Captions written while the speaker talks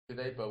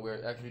today, but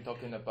we're actually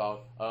talking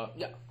about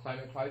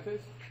climate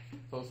crisis.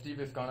 So Steve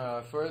is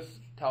gonna first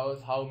tell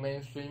us how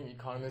mainstream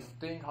economists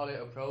think, how they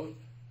approach,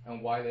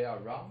 and why they are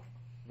wrong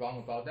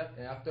about that.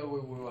 And after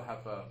we will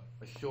have a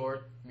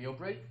short meal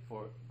break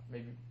for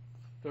maybe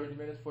 30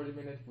 minutes, 40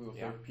 minutes. We will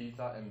serve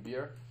pizza and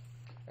beer,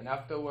 and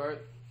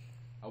afterward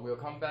we'll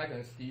come back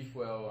and Steve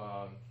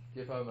will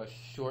give him a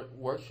short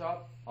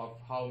workshop of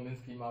how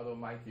Minsky model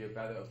might be a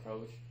better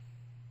approach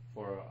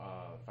for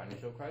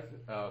financial crisis,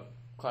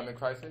 climate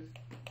crisis.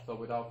 So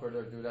without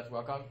further ado, let's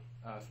welcome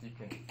Steve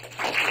King.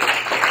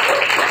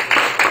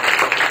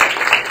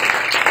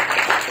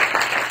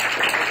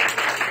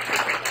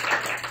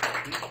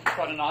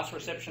 Quite a nice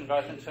reception,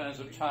 both in terms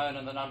of tone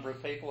and the number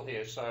of people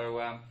here. So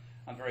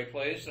I'm very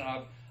pleased, and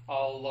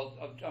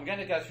I'm going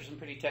to go through some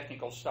pretty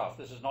technical stuff.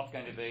 This is not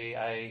going to be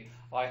a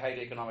I hate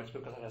economics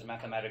because it has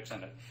mathematics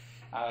in it.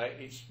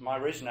 My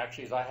reason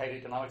actually is I hate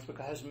economics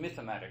because it has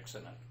mathematics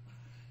in it.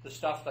 The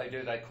stuff they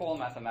do, they call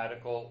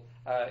mathematical,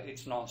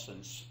 it's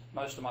nonsense.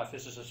 Most of my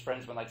physicist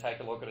friends, when they take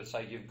a look at it,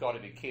 say, you've got to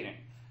be kidding.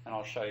 And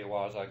I'll show you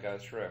why as I go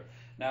through.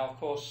 Now, of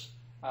course,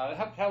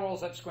 how well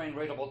is that screen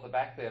readable at the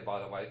back there, by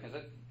the way? Is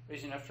it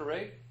easy enough to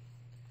read?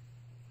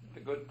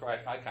 Good, great,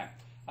 okay.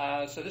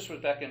 So this was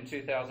back in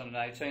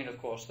 2018, of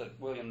course, that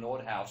William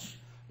Nordhaus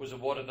was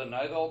awarded the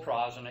Nobel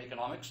Prize in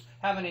Economics.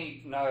 How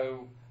many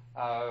know,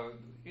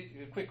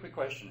 quick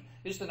question,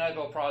 is the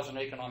Nobel Prize in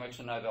Economics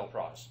a Nobel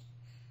Prize?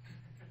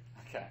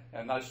 Okay,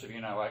 and most of you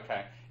know,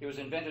 okay. It was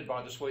invented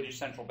by the Swedish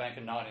Central Bank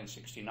in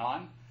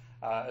 1969.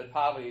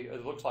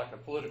 It looks like a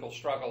political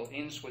struggle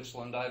in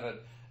Switzerland over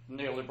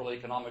neoliberal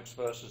economics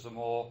versus the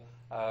more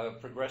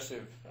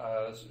progressive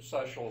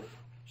social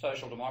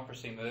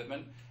democracy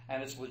movement,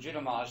 and it's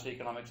legitimised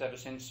economics ever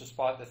since,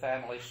 despite the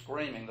family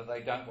screaming that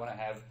they don't want to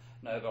have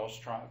Nobel's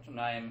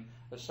name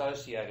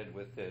associated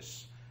with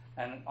this.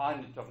 And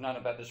I've known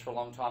about this for a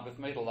long time. With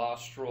me, the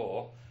last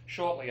straw,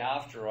 shortly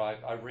after I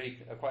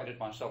reacquainted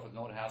myself with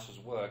Nordhaus's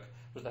work,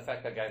 was the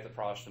fact I gave the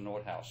prize to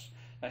Nordhaus.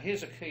 Now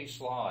here's a key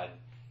slide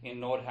in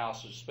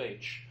Nordhaus's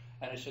speech,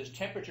 and it says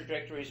temperature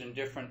trajectories in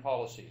different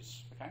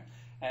policies. Okay,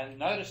 and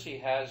notice he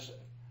has,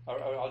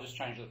 I'll just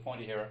change the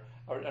pointer here,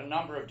 a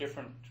number of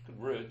different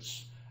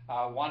routes.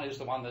 One is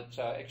the one that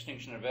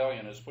Extinction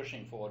Rebellion is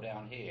pushing for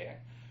down here,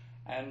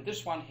 and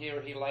this one here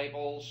he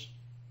labels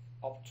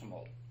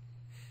optimal,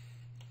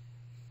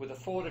 with a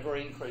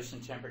 4-degree increase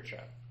in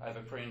temperature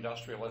over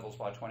pre-industrial levels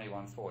by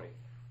 2140.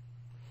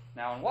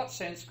 Now, in what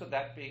sense could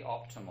that be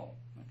optimal?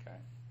 Okay.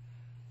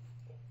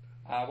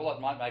 Well, it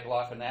might make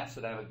life in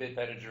Amsterdam a bit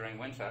better during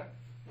winter.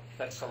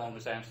 That's so long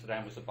as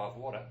Amsterdam was above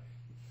water.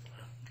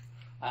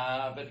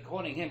 But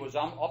according to him, it was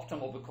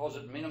optimal because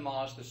it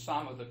minimised the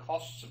sum of the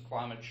costs of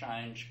climate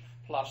change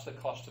plus the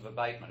cost of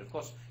abatement. Of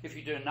course, if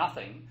you do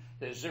nothing,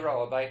 there's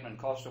zero abatement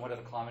cost on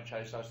whatever climate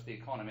change does to the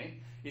economy.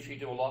 If you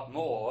do a lot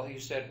more, he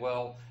said,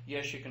 well,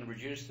 yes, you can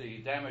reduce the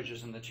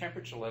damages in the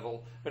temperature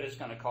level, but it's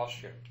going to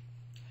cost you.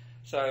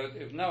 So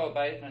if no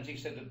abatement, he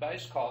said the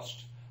base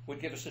cost would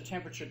give us a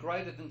temperature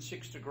greater than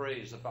 6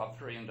 degrees above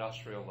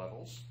pre-industrial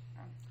levels.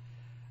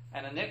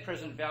 And the net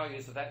present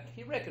values of that,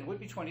 he reckoned, would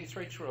be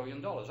 $23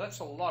 trillion. That's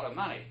a lot of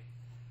money,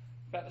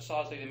 about the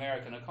size of the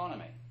American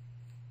economy.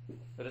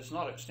 But it's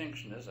not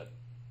extinction, is it?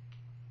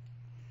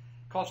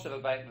 Cost of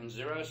abatement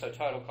 0, so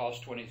total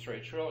cost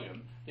 23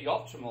 trillion. The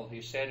optimal,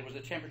 he said, was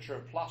a temperature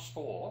of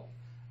 +4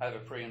 over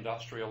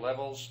pre-industrial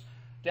levels.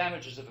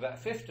 Damages of about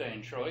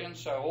 15 trillion,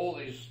 so all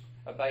these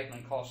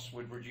abatement costs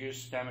would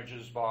reduce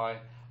damages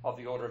of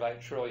the order of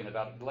 8 trillion,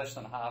 about less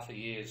than half a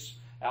year's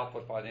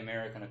output by the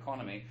American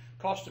economy.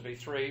 Cost to be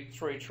 3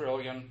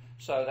 trillion,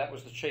 so that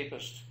was the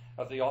cheapest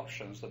of the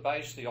options. The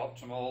base, the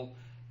optimal,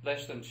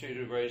 less than 2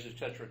 degrees,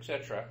 etc.,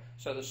 etc.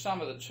 So the sum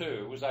of the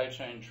two was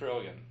 18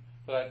 trillion.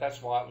 So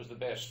that's why it was the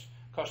best.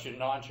 Cost you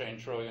 19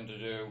 trillion to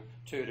do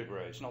 2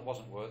 degrees, and it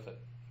wasn't worth it.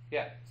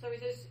 Yeah? So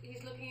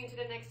he's looking into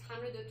the next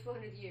 100 or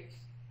 200 years?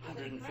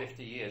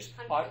 150 years.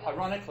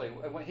 Ironically,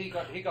 when he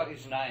got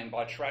his name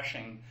by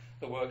trashing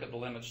the work of the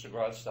Limits to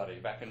Growth study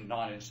back in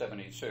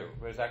 1972,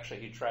 whereas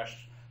actually he trashed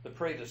the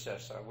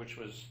predecessor, which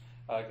was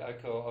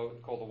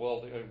called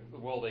the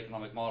World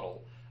Economic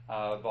Model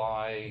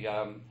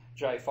by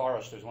Jay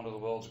Forrest, who's one of the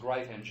world's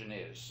great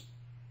engineers,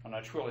 and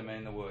I truly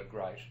mean the word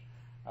great.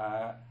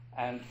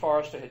 And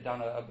Forrester had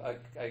done a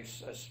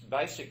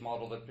basic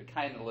model that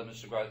became the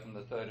Limits to Growth in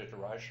the third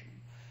iteration,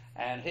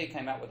 and he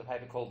came out with a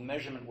paper called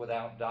Measurement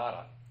Without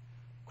Data,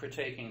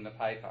 critiquing the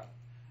paper.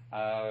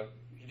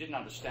 He didn't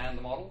understand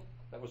the model,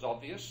 that was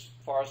obvious.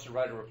 Forrester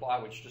wrote a reply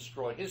which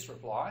destroyed his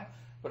reply,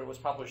 but it was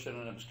published in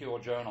an obscure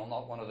journal,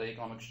 not one of the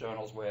economics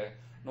journals where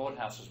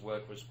Nordhaus's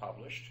work was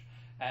published.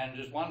 And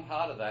as one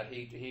part of that,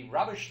 he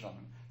rubbished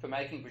them for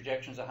making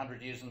projections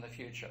 100 years in the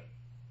future.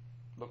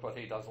 Look what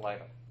he does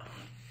later.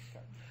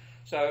 Okay.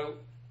 So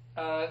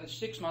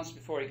 6 months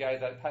before he gave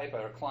that paper,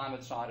 a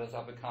climate scientist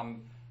I've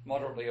become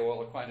moderately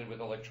well acquainted with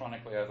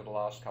electronically over the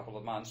last couple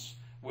of months,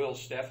 Will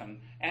Steffen,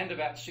 and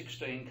about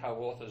 16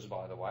 co-authors,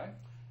 by the way.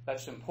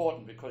 That's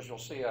important because you'll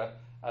see a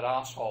an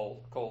arsehole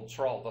called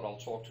Troll that I'll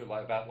talk to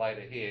about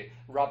later here,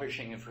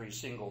 rubbishing for his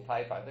single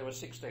paper. There were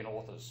 16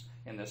 authors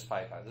in this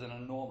paper. There's an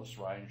enormous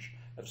range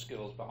of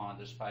skills behind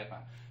this paper.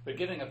 But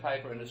giving a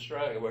paper in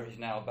Australia, where he's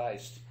now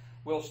based,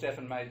 Will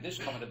Steffen made this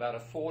comment about a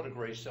 4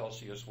 degrees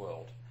Celsius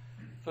world.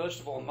 First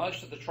of all,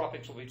 most of the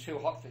tropics will be too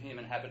hot for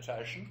human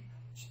habitation.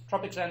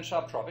 Tropics and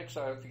subtropics,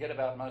 so forget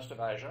about most of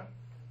Asia.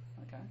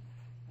 Okay,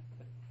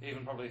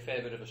 even probably a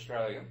fair bit of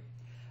Australia.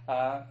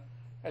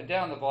 And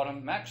down the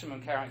bottom,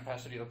 maximum carrying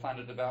capacity of the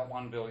planet about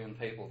 1 billion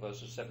people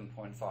versus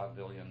 7.5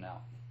 billion now.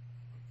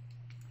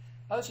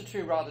 Those are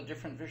two rather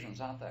different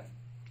visions, aren't they?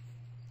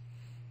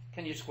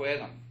 Can you square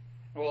them?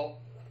 Well,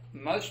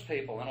 most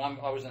people, and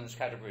I was in this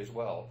category as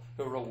well,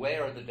 who are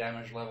aware of the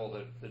damage level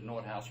that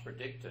Nordhaus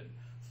predicted,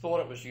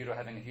 thought it was due to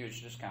having a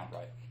huge discount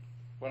rate.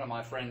 One of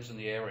my friends in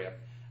the area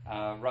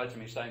wrote to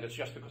me saying it's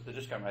just because the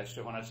discount rate's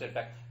too high. And I said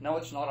back, no,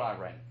 it's not,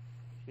 Irene.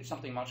 It's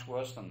something much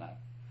worse than that.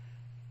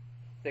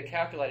 They're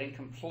calculating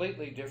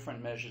completely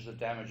different measures of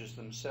damages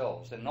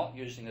themselves. They're not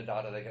using the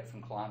data they get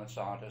from climate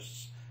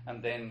scientists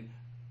and then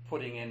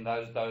putting in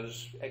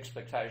those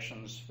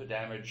expectations for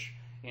damage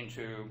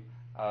into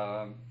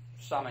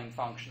summing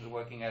functions,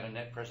 working out a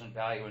net present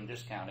value and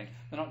discounting.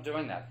 They're not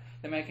doing that.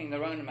 They're making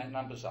their own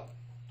numbers up.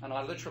 And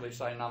I literally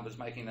say numbers,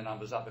 making the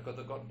numbers up, because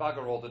they've got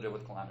bugger all to do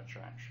with climate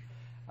change.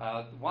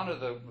 One of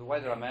the way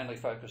that I mainly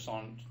focus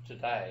on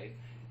today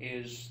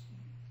is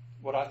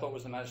what I thought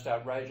was the most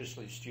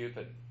outrageously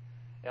stupid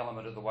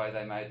element of the way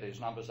they made these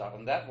numbers up,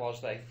 and that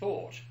was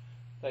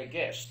they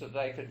guessed that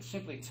they could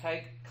simply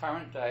take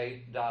current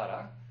day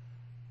data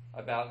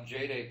about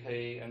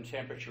GDP and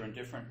temperature in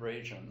different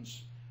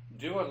regions,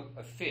 do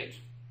a fit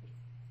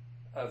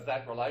of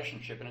that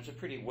relationship, and it's a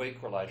pretty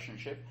weak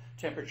relationship.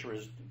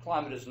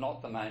 Climate is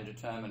not the main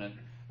determinant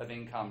of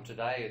income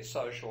today. It's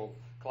social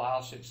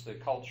class, it's the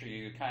culture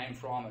you came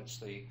from, it's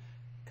the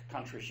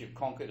countries you've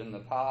conquered in the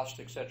past,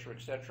 etc.,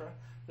 etc.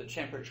 The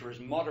temperature is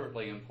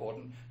moderately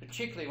important,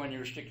 particularly when you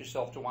restrict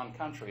yourself to one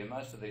country, and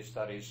most of these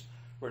studies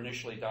were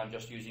initially done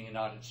just using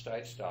United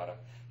States data.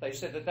 They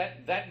said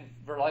that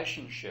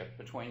relationship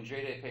between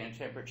GDP and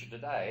temperature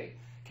today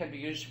can be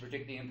used to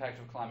predict the impact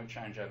of climate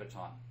change over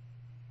time.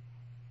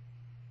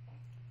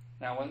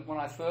 Now, when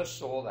I first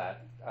saw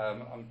that, I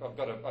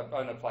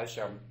own a place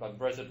here. I'm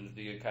resident of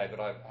the UK, but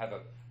I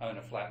own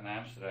a flat in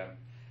Amsterdam.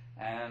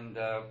 And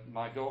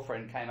my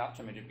girlfriend came up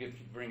to me to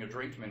bring a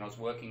drink to me, and I was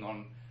working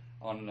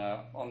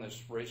on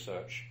this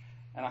research.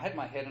 And I had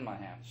my head in my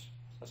hands.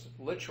 I said,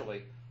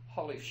 literally,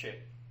 holy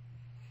shit.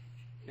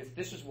 If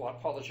this is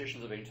what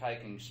politicians have been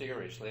taking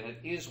seriously, and it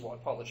is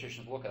what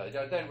politicians look at,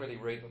 they don't really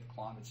read what the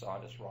climate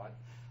scientists write.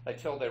 They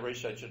tell their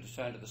researcher to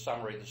turn to the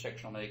summary of the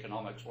section on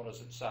economics, what does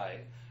it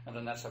say, and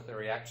then that's what they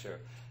react to.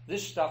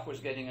 This stuff was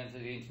getting into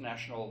the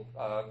international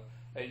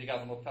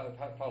government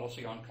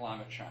policy on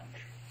climate change.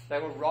 They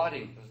were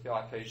writing the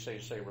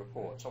IPCC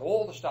report. So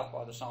all the stuff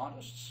by the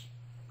scientists,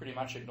 pretty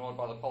much ignored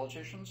by the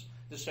politicians,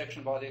 this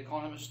section by the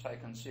economists,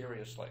 taken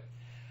seriously.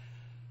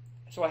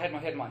 So I had my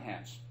head in my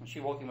hands, and she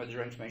walking with a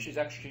drink to me.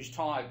 She's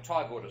Thai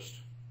Buddhist,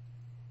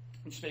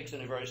 and speaks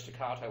in a very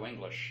staccato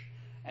English.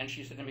 And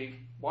she said to me,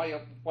 why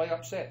are you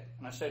upset?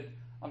 And I said,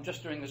 I'm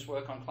just doing this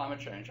work on climate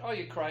change. Oh,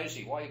 you're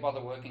crazy. Why you bother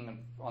working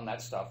on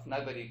that stuff?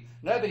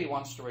 Nobody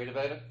wants to read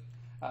about it.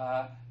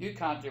 You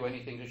can't do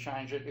anything to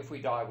change it. If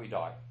we die, we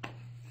die.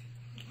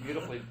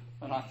 Beautifully.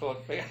 And I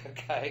thought,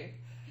 okay,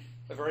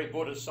 a very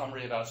Buddhist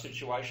summary of our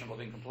situation,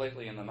 living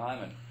completely in the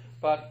moment.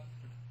 But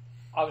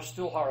I was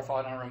still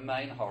horrified, and I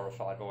remain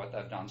horrified by what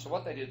they've done. So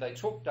what they did, they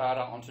took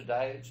data on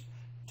today's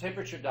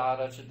temperature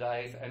data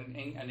today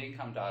and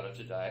income data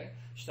today,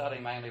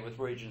 starting mainly with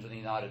regions in the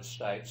United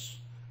States,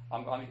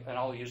 and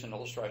I'll use an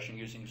illustration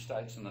using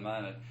states in the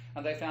moment,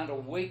 and they found a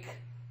weak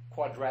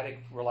quadratic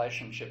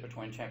relationship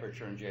between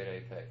temperature and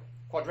GDP.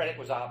 Quadratic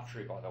was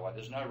arbitrary, by the way.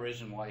 There's no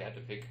reason why you had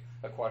to pick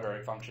a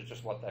quadratic function,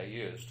 just what they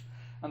used.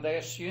 And they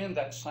assumed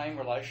that same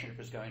relationship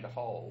is going to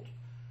hold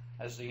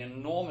as the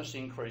enormous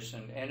increase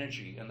in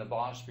energy in the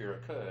biosphere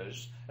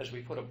occurs as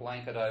we put a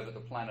blanket over the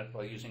planet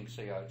by using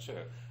CO2.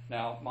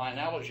 Now, my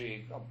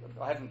analogy,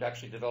 I haven't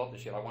actually developed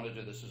this yet. I want to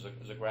do this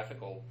as a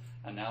graphical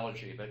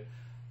analogy, but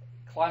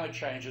climate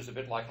change is a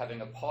bit like having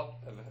a pot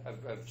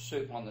of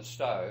soup on the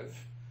stove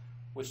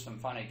with some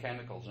funny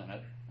chemicals in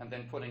it and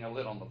then putting a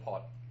lid on the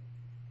pot.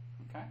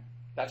 Okay?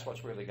 That's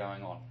what's really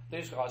going on.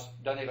 These guys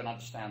don't even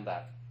understand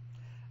that.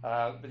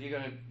 But you're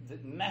going to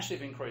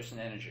massive increase in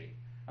energy.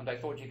 And they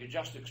thought you could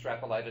just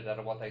extrapolate it out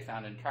of what they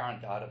found in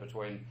current data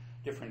between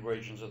different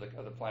regions of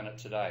the planet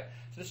today.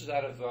 So this is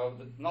out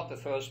of not the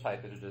first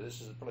paper to do this,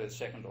 is probably the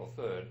second or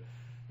third.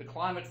 The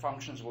climate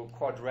functions were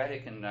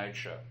quadratic in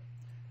nature.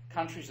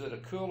 Countries that are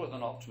cooler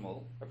than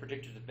optimal are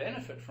predicted to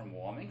benefit from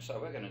warming, so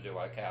we're going to do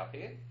okay up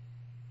here.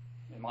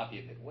 It might be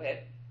a bit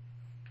wet.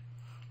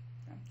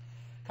 Okay.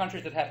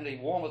 Countries that happen to be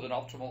warmer than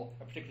optimal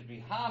are predicted to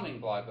be harming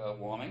by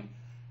warming,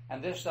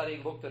 and this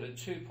study looked at a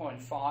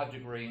 2.5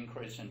 degree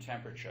increase in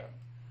temperature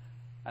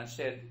and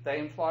said they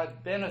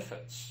implied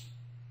benefits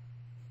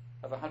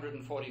of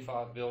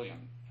 145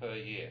 billion per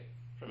year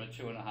from a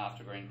 2.5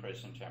 degree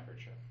increase in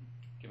temperature.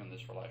 given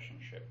this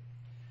relationship.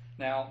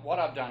 Now, what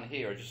I've done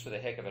here, just for the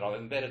heck of it, I've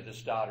embedded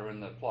this data in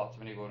the plots.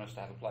 If anyone wants to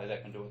have a play, they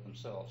can do it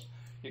themselves.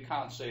 You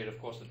can't see it, of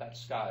course, at that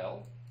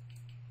scale.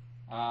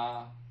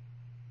 But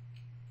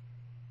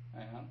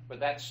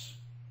that's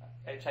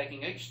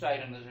taking each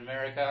state in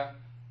America,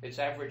 its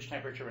average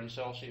temperature in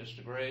Celsius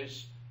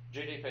degrees,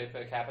 GDP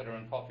per capita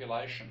and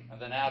population,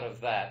 and then out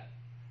of that,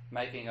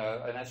 making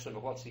an estimate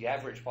of what's the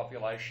average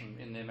population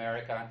in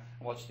America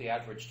and what's the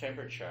average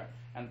temperature,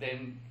 and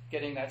then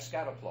getting that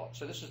scatter plot.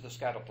 So this is the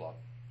scatter plot.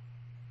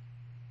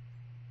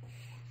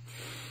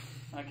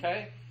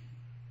 Okay?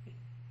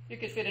 You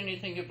could fit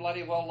anything you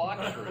bloody well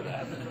like through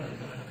that.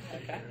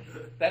 Okay?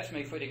 That's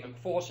me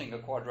forcing a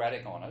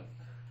quadratic on it.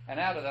 And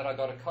out of that I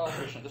got a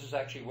coefficient. This is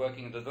actually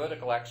working. The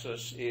vertical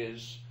axis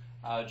is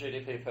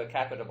GDP per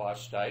capita by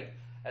state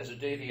as a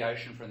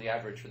deviation from the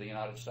average for the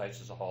United States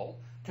as a whole.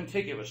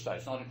 Contiguous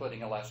states, not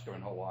including Alaska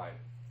and Hawaii.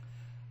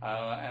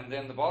 And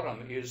then the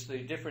bottom is the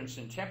difference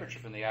in temperature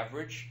from the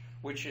average,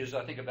 which is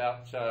I think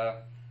about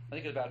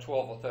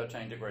 12 or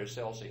 13 degrees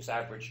Celsius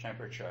average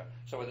temperature.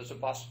 So whether it's a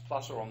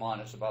plus or a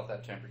minus above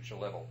that temperature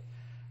level.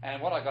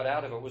 And what I got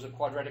out of it was a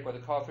quadratic with a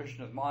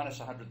coefficient of minus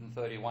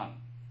 131.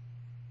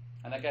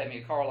 And that gave me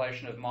a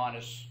correlation of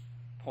minus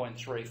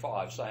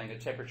 0.35, saying a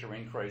temperature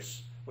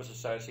increase was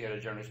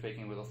associated, generally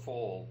speaking, with a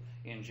fall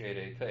in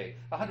GDP.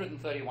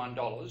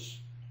 $131,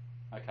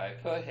 okay,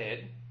 per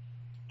head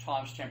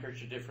times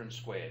temperature difference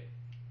squared.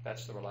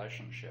 That's the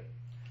relationship.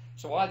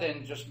 So I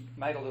then just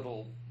made a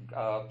little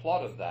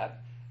plot of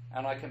that,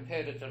 and I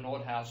compared it to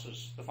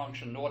Nordhaus's, the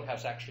function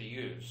Nordhaus actually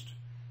used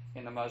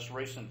in the most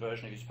recent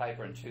version of his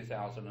paper in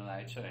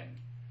 2018.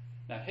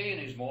 Now he and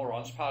his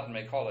morons, pardon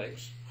me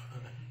colleagues,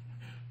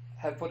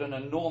 have put an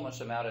enormous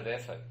amount of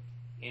effort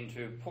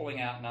into pulling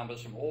out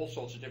numbers from all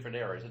sorts of different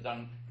areas. They've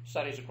done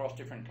studies across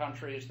different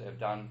countries, they've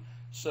done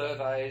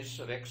surveys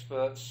of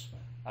experts,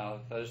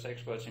 those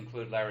experts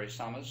include Larry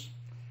Summers,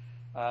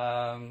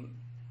 and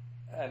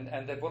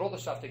they put all the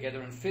stuff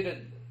together and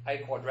fitted a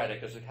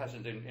quadratic, as it has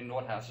in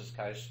Nordhaus's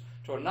case,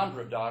 to a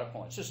number of data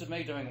points. This is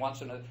me doing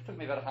once, and it took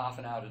me about a half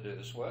an hour to do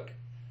this work.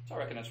 So I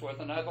reckon it's worth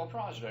a Nobel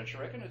Prize, don't you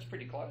reckon? It's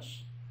pretty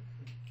close.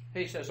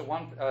 He says a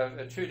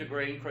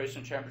 2-degree increase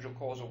in temperature will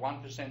cause a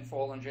 1%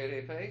 fall in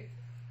GDP.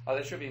 Oh,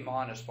 there should be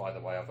minus, by the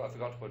way. I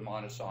forgot to put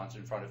minus signs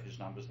in front of his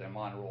numbers there.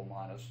 Mine are all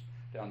minus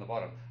down the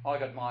bottom. I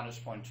got minus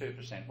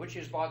 0.2%, which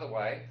is, by the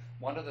way,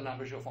 one of the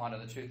numbers you'll find in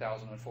the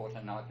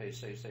 2014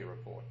 IPCC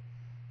report.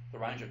 The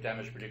range of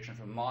damage prediction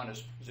from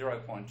minus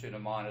 0.2 to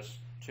minus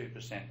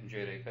 2% in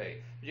GDP.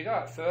 But you go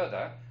out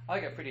further,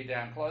 I get pretty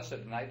down close at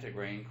an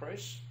 8-degree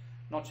increase,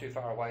 not too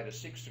far away to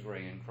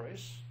 6-degree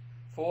increase.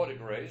 4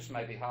 degrees,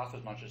 maybe half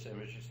as much as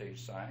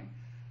he's saying,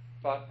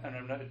 but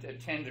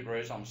at 10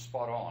 degrees I'm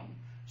spot on.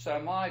 So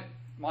my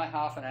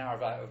half an hour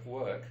of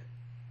work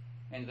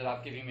ended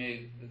up giving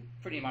me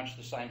pretty much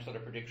the same sort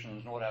of prediction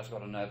as Nordhaus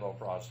got a Nobel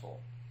Prize for.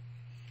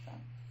 Okay.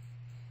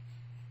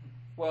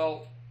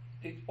 Well,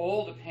 it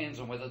all depends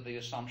on whether the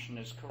assumption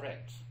is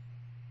correct.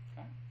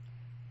 Okay.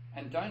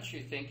 And don't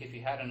you think if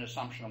you had an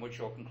assumption on which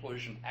your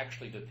conclusion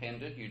actually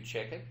depended, you'd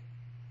check it?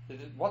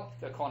 What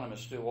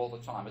economists do all the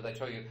time is they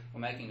tell you we're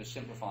making a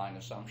simplifying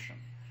assumption.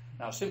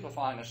 Now, a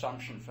simplifying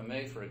assumption for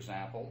me, for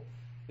example,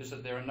 is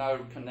that there are no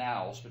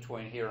canals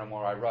between here and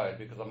where I rode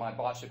because my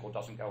bicycle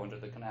doesn't go into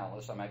the canal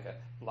unless I make a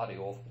bloody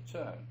awful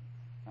turn.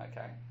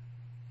 Okay,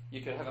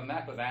 you could have a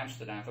map of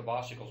Amsterdam for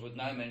bicycles with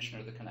no mention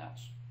of the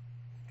canals.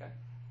 Okay,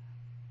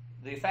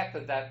 the fact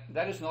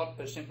that is not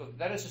a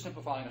that is a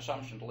simplifying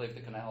assumption to leave the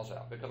canals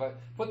out, because if I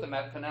put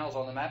the canals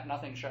on the map,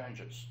 nothing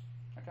changes.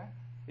 Okay.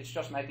 It's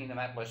just making the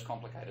map less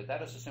complicated.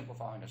 That is a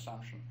simplifying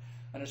assumption.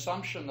 An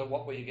assumption that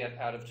what we get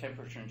out of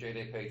temperature and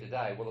GDP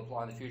today will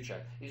apply in the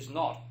future is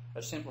not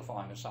a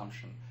simplifying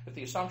assumption. If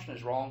the assumption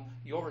is wrong,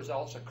 your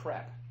results are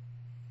crap.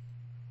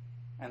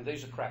 And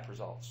these are crap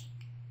results.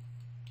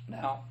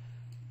 Now,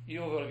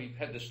 you've already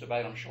had this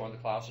debate, I'm sure, in the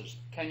classes.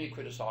 Can you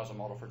criticise a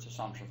model for its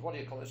assumptions? What do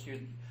you call this?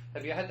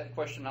 Have you had that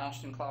question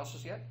asked in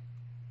classes yet?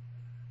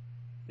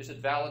 Is it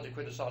valid to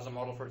criticise a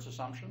model for its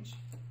assumptions?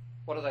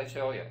 What do they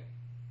tell you?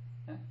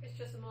 It's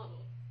just a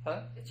model.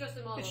 Huh? It's just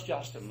a model. It's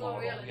just a It's model,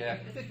 not reality. yeah.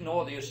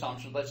 Ignore the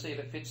assumptions. Let's see if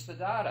it fits the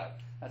data.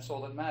 That's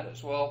all that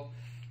matters. Well,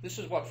 this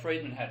is what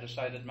Friedman had to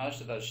say that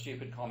most of those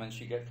stupid comments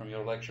you get from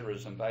your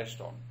lecturers are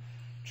based on.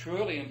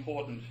 Truly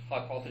important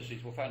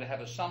hypotheses were found to have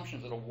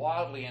assumptions that are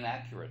wildly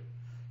inaccurate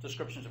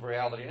descriptions of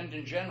reality. And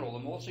in general, the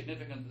more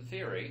significant the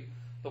theory,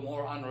 the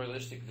more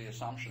unrealistic the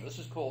assumption. This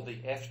is called the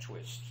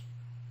F-twist.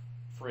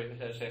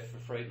 It has F for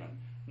Friedman,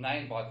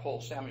 named by Paul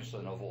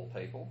Samuelson, of all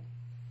people,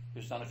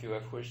 who's done a few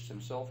F-twists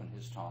himself in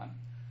his time.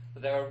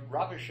 But they were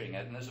rubbishing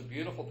it, and there's a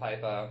beautiful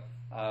paper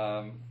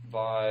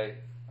by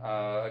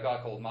a guy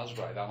called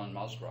Musgrave, Alan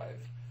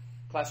Musgrave,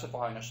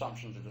 classifying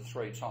assumptions into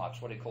 3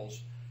 types, what he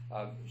calls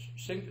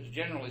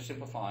generally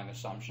simplifying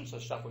assumptions, so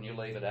stuff when you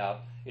leave it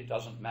out, it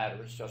doesn't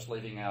matter, it's just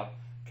leaving out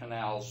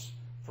canals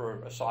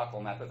for a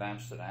cycle map of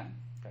Amsterdam.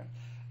 Okay.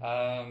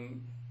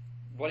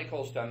 What he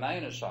calls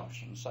domain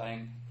assumptions,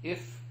 saying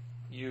if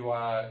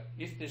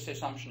this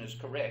assumption is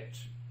correct,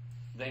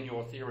 then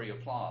your theory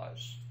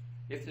applies.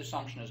 If the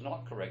assumption is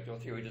not correct, your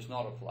theory does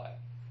not apply.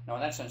 Now,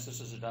 in that sense, this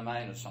is a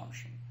domain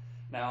assumption.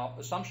 Now,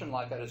 assumption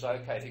like that is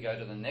okay if you go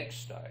to the next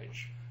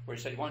stage, where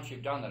you say once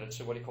you've done that, it's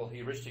what you call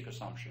heuristic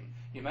assumption.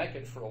 You make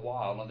it for a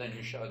while, and then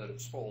you show that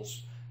it's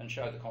false and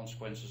show the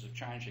consequences of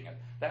changing it.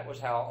 That was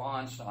how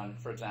Einstein,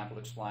 for example,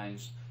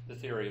 explains the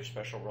theory of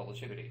special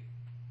relativity.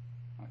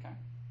 Okay?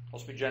 Or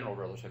speak general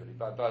relativity,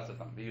 both of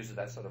them. He uses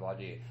that sort of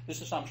idea.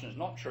 This assumption is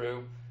not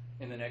true.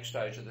 In the next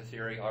stage of the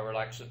theory, I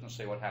relax it and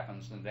see what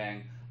happens, and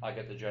then I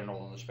get the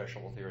general and the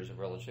special theories of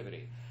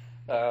relativity.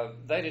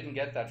 They didn't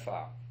get that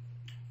far.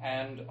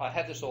 And I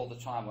had this all the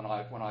time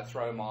when I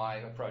throw my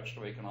approach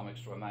to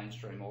economics to a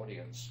mainstream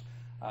audience.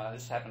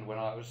 This happened when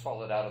I was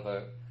followed out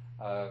of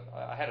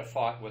I had a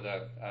fight with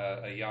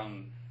a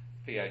young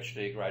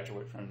PhD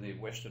graduate from the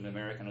Western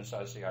American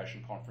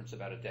Association conference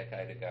about a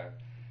decade ago.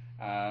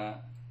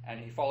 And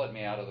he followed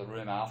me out of the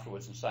room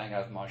afterwards and saying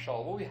over my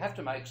shoulder, well, we have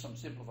to make some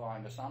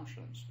simplifying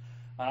assumptions.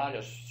 And I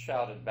just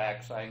shouted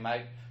back saying,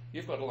 mate,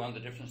 you've got to learn the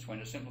difference between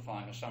a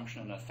simplifying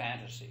assumption and a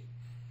fantasy.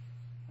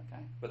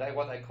 Okay? But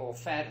what they call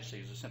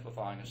fantasies are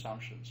simplifying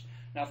assumptions.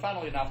 Now,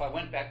 funnily enough, I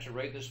went back to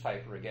read this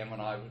paper again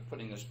when I was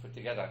putting this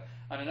together,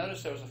 and I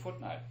noticed there was a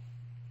footnote,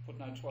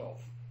 footnote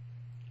 12.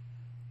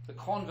 The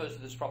converse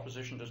of this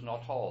proposition does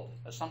not hold.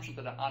 Assumptions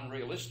that are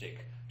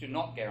unrealistic do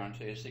not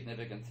guarantee a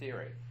significant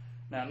theory.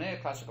 Now,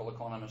 neoclassical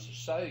economists are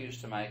so used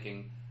to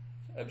making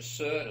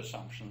absurd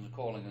assumptions and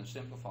calling them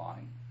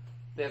simplifying,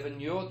 they've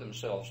inured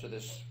themselves to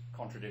this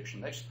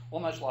contradiction. It's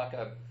almost like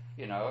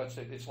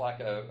it's like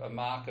a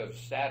mark of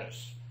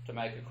status to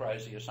make a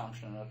crazy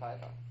assumption in a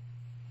paper.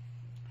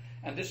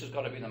 And this has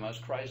got to be the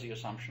most crazy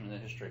assumption in the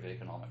history of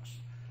economics.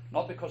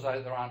 Not because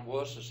there aren't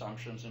worse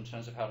assumptions in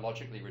terms of how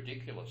logically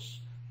ridiculous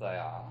they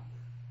are.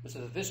 It's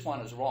that if this one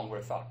is wrong,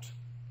 we're fucked.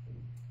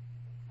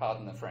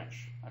 Pardon the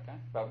French, okay?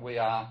 But we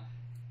are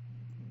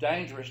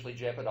dangerously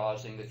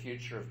jeopardising the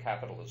future of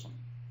capitalism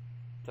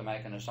to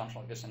make an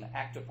assumption like this and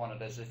act upon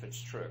it as if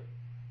it's true.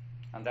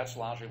 And that's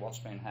largely what's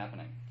been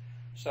happening.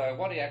 So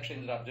what he actually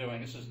ended up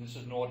doing, this is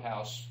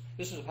Nordhaus,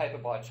 this is a paper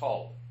by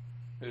Toll,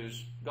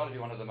 who's got to be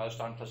one of the most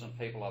unpleasant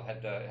people I've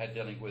had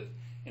dealing with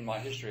in my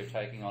history of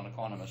taking on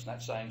economists, and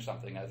that's saying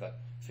something over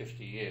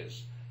 50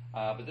 years.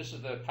 But this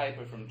is the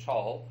paper from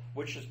Toll,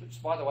 which is,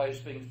 by the way, is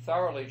being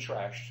thoroughly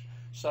trashed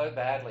so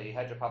badly he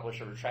had to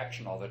publish a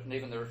retraction of it, and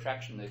even the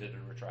retraction needed a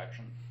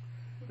retraction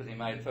because he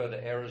made further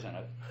errors in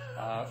it.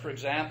 For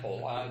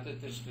example,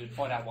 just to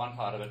point out one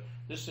part of it,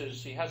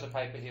 he has a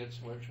paper here,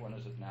 which one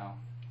is it now?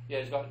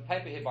 Yeah, he's got a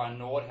paper here by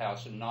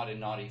Nordhaus in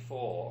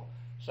 1994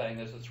 saying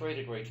there's a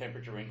 3-degree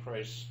temperature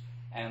increase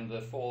and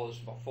the fall is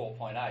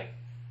 4.8.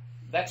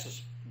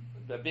 That's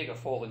a bigger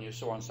fall than you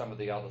saw in some of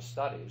the other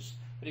studies.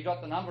 But he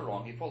got the number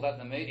wrong. He pulled out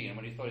the median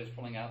when he thought he was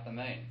pulling out the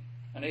mean.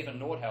 And even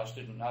Nordhaus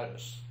didn't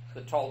notice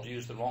that Toll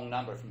used the wrong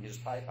number from his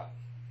paper.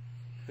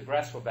 The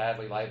graphs were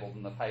badly labelled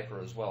in the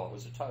paper as well. It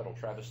was a total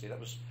travesty. That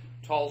was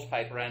Toll's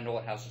paper and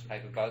Nordhaus's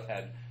paper both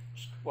had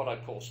what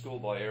I'd call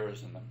schoolboy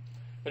errors in them.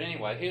 But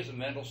anyway, here's a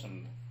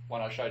Mendelssohn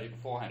one I showed you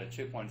beforehand, a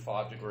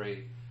 2.5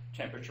 degree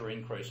temperature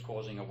increase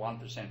causing a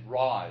 1%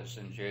 rise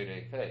in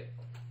GDP.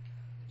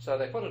 So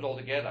they put it all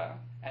together,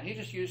 and he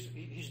just used,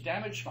 his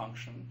damage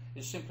function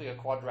is simply a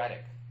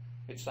quadratic.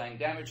 It's saying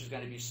damage is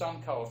going to be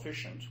some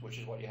coefficient, which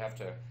is what you have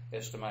to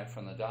estimate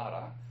from the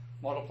data,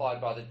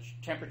 multiplied by the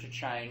temperature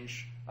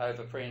change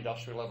over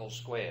pre-industrial levels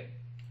squared.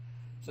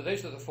 So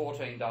these are the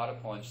 14 data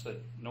points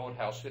that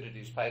Nordhaus fitted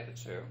his paper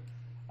to.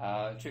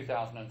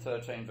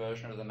 2013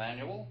 version of the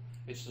manual.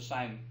 It's the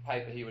same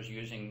paper he was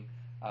using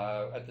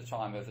at the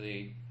time of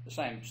the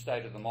same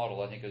state of the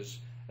model, I think, as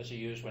he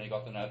used when he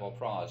got the Nobel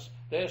Prize.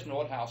 There's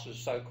Nordhaus's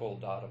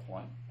so-called data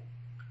point.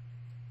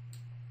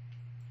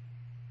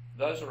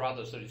 Those are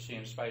others that you see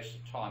in space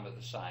and time are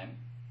the same,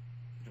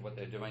 which is what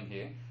they're doing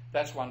here.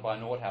 That's one by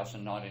Nordhaus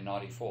in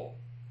 1994.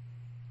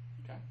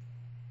 Okay?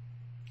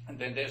 And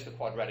then there's the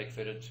quadratic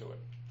fitted to it.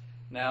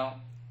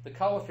 Now, the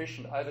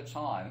coefficient over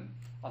time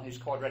on his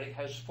quadratic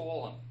has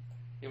fallen.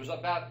 It was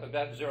about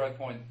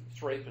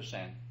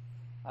 0.3%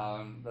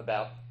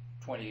 about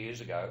 20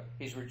 years ago.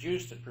 He's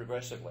reduced it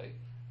progressively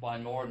by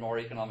more and more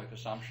economic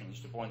assumptions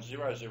to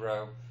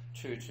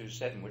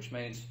 0.00227, which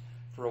means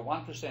for a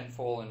 1%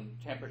 fall in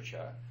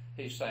temperature,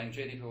 he's saying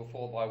GDP will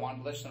fall by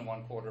less than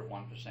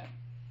 1/4%.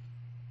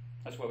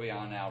 That's where we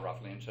are now,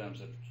 roughly, in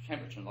terms of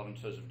temperature, not in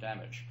terms of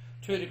damage.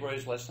 2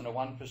 degrees less than a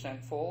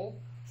 1% fall,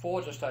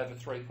 4 just over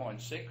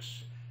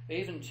 3.6,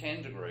 even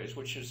 10 degrees,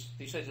 which is,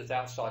 he says it's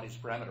outside his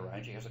parameter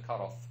range, he has a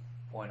cutoff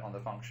point on the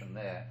function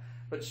there,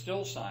 but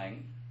still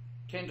saying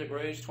 10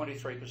 degrees,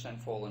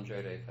 23% fall in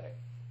GDP,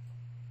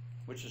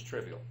 which is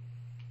trivial.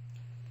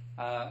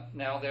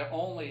 Now, they're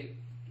only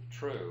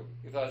true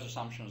if those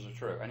assumptions are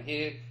true, and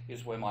here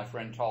is where my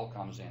friend Toll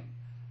comes in.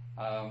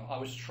 I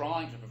was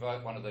trying to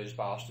provoke one of these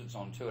bastards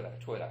on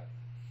Twitter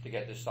to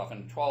get this stuff,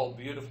 and Toll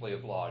beautifully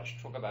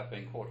obliged. Talk about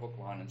being caught hook,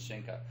 line and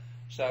sinker.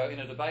 So in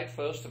a debate,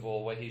 first of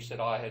all, where he said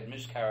I had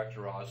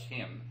mischaracterised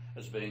him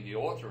as being the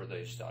author of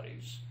these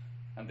studies,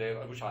 and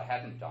which I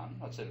hadn't done,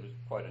 I said it was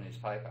a quote in his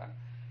paper,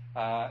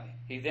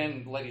 He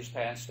then let his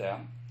pants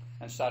down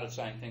and started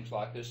saying things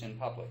like this in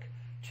public.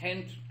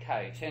 10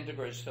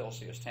 degrees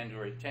Celsius,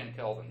 10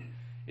 Kelvin,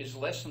 is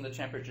less than the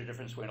temperature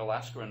difference between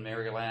Alaska and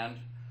Maryland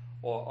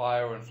or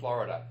Iowa and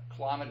Florida.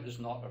 Climate is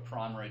not a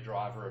primary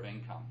driver of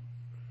income.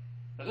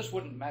 Now, this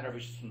wouldn't matter if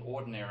he's just an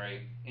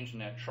ordinary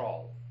internet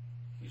troll.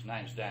 His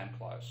name's damn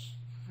close.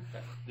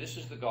 Okay? This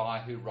is the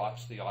guy who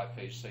writes the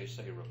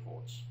IPCC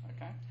reports.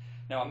 Okay?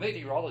 Now, a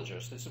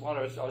meteorologist, this is what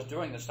I was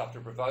doing this stuff to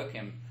provoke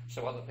him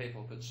so other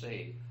people could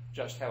see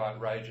just how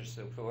outrageous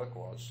the work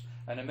was.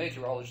 And a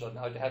meteorologist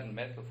I hadn't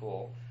met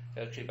before,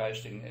 actually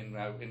based in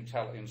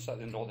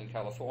Northern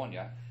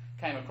California,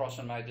 came across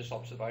and made this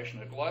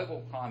observation. A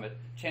global climate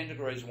 10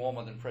 degrees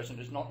warmer than present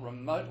is not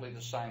remotely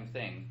the same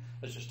thing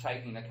as just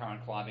taking the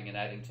current climate and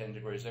adding 10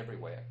 degrees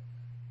everywhere.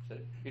 So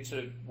it's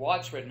a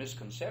widespread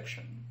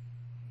misconception.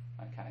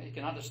 Okay, you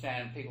can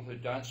understand people who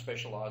don't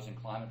specialise in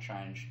climate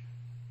change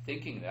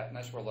thinking that, and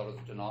that's where a lot of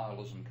the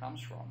denialism comes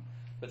from.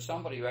 But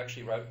somebody who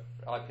actually wrote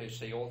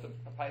IPCC author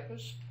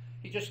papers,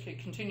 he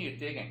continued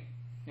digging.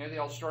 You know the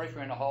old story, if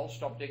you're in a hole,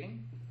 stop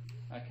digging?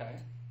 Okay.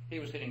 He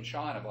was hitting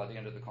China by the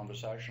end of the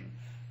conversation.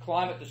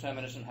 Climate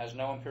determinism has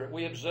no empirical...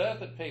 We observe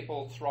that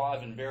people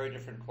thrive in very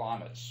different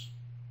climates.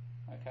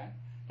 Okay.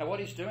 Now what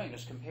he's doing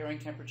is comparing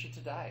temperature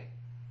today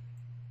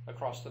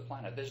across the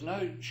planet. There's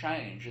no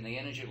change in the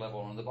energy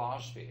level in the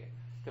biosphere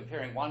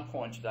comparing one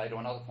point today to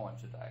another point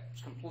today.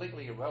 It's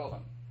completely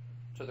irrelevant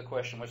to the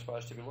question we're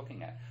supposed to be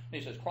looking at.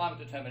 And he says climate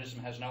determinism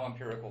has no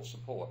empirical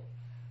support.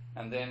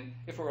 And then,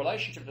 if a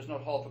relationship does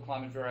not hold for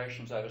climate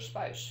variations over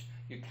space,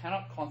 you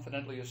cannot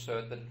confidently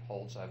assert that it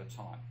holds over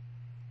time.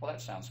 Well,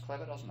 that sounds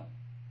clever, doesn't it?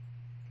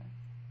 Okay.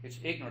 It's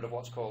ignorant of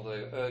what's called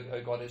the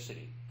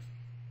ergodicity,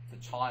 the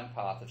time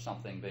path of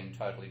something being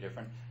totally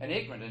different, and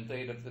ignorant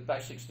indeed of the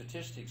basic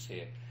statistics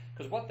here.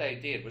 Because what they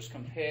did was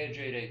compare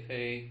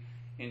GDP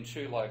in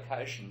two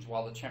locations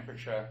while the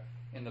temperature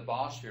in the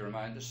biosphere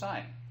remained the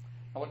same.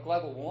 Now, what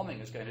global warming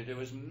is going to do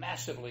is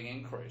massively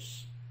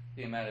increase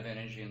the amount of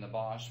energy in the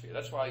biosphere.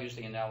 That's why I use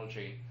the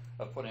analogy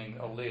of putting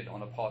a lid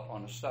on a pot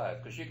on a stove,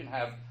 because you can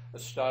have a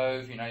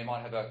stove, you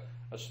might have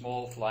a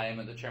small flame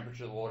and the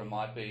temperature of the water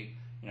might be,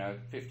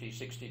 50,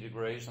 60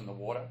 degrees in the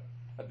water.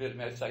 A bit,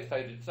 say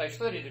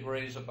 30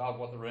 degrees above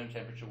what the room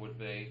temperature would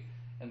be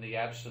in the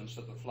absence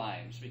of the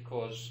flames,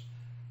 because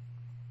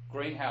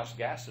greenhouse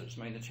gases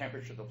mean the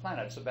temperature of the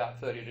planet's about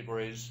 30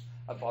 degrees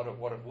above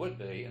what it would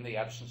be in the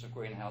absence of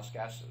greenhouse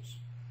gases.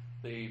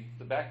 The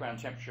background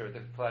temperature of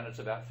the planet's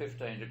about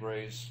 15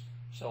 degrees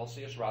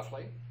Celsius,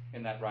 roughly,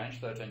 in that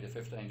range, 13 to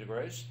 15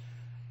 degrees.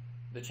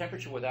 The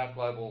temperature without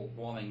global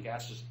warming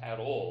gases at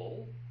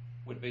all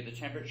would be the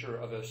temperature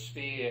of a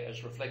sphere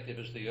as reflective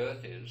as the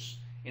Earth is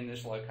in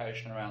this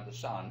location around the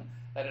Sun.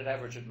 That'd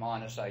average at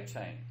minus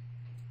 18.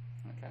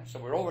 Okay, so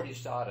we're already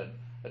started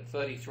at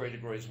 33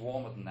 degrees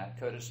warmer than that,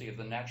 courtesy of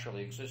the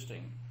naturally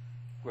existing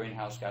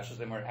greenhouse gases,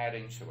 then we're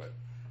adding to it.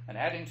 And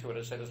adding to it,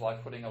 as I said, is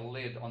like putting a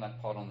lid on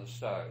that pot on the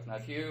stove. Now,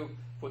 if you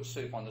put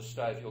soup on the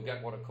stove, you'll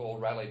get what are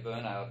called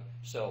Rayleigh-Bernard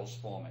cells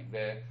forming.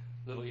 They're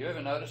little. You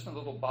ever notice the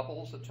little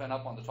bubbles that turn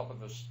up on the top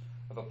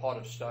of a pot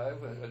of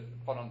stove, a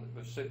pot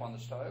with soup on the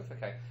stove?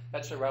 Okay,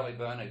 that's a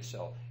Rayleigh-Bernard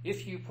cell.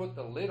 If you put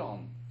the lid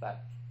on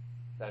that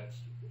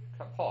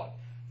pot,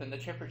 then the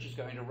temperature is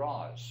going to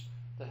rise.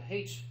 The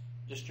heat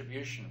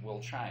distribution will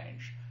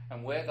change,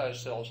 and where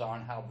those cells are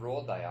and how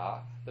broad they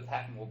are, the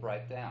pattern will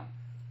break down.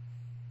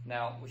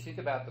 Now, we think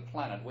about the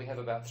planet, we have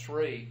about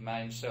 3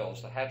 main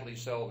cells. The Hadley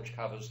cell, which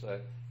covers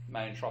the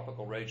main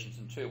tropical regions,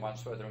 and 2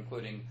 ones further,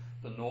 including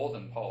the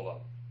northern polar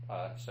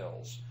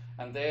cells.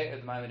 And they're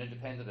at the moment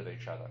independent of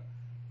each other.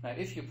 Now,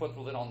 if you put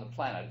the lid on the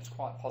planet, it's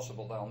quite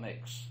possible they'll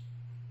mix.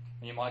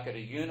 And you might get a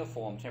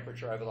uniform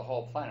temperature over the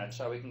whole planet,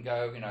 so we can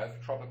go,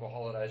 for tropical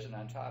holidays in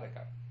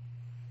Antarctica.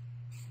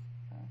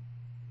 Okay.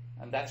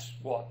 And that's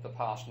what the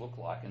past looked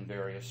like in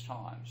various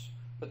times.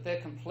 But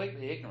they're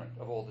completely ignorant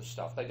of all this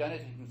stuff. They don't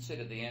even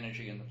consider the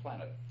energy in the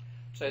planet.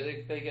 So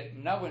they get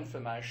no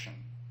information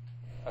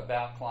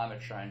about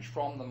climate change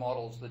from the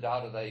models, the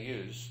data they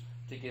use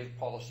to give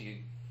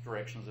policy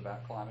directions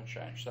about climate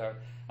change. So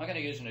I'm going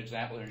to use an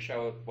example and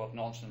show what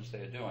nonsense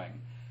they're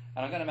doing.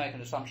 And I'm going to make an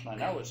assumption I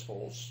know is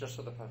false, just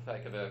for the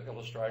sake of an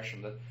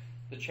illustration, that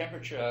the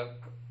temperature,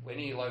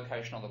 any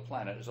location on the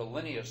planet, is a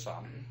linear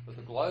sum with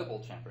the global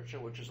temperature,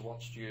 which is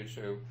what's due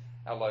to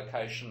our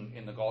location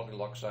in the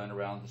Goldilocks zone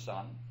around the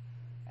Sun,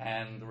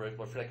 and the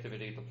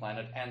reflectivity of the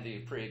planet, and the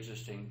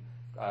pre-existing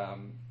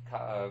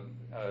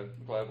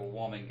global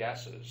warming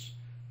gases,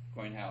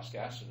 greenhouse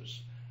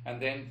gases,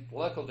 and then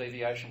local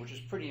deviation, which is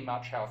pretty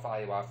much how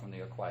far you are from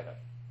the equator.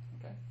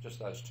 Okay, just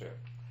those 2.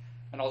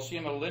 And I'll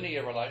assume a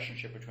linear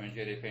relationship between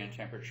GDP and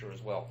temperature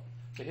as well.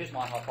 So here's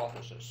my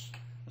hypothesis.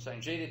 I'm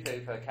saying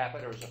GDP per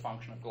capita is a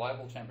function of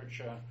global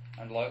temperature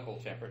and local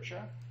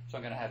temperature. So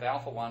I'm going to have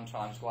alpha 1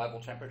 times global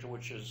temperature,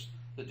 which is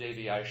the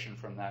deviation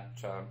from that.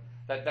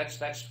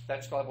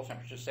 That's global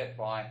temperature set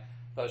by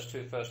those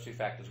first two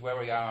factors, where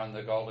we are in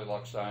the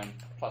Goldilocks zone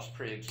plus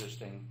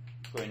pre-existing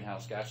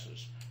greenhouse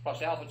gases,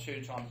 plus alpha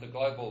 2 times the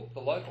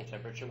local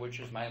temperature, which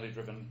is mainly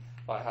driven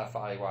by how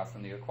far you are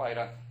from the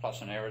equator,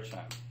 plus an error term.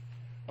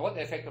 And what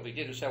they effectively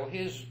did is say, well,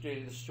 here's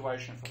the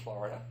situation for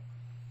Florida.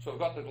 So we've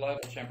got the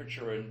global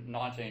temperature in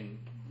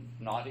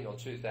 1990 or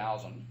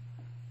 2000,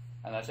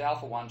 and that's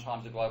alpha 1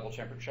 times the global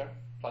temperature,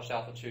 plus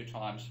alpha 2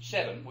 times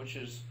 7, which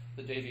is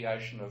the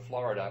deviation of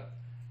Florida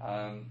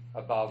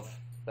above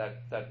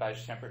that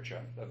base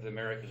temperature, of the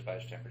America's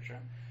base temperature.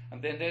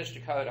 And then there's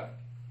Dakota,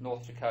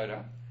 North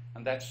Dakota,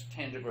 and that's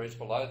 10 degrees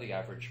below the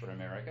average for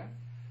America.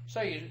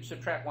 So you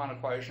subtract one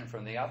equation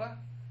from the other,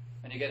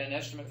 and you get an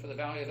estimate for the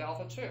value of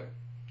alpha 2.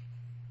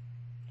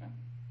 Okay?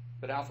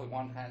 But alpha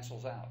 1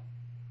 cancels out.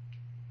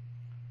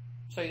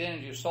 So then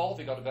if you solve,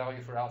 you've got a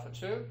value for alpha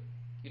 2.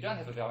 You don't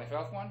have a value for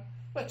alpha 1.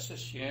 Let's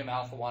assume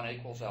alpha 1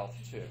 equals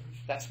alpha 2.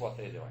 That's what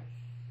they're doing.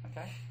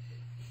 Okay?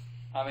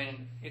 I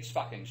mean, it's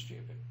fucking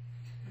stupid.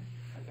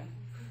 Okay?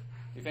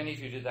 If any of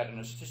you did that in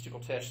a statistical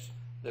test,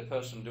 the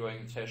person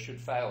doing the test should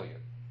fail you.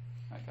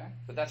 Okay?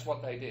 But that's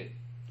what they did.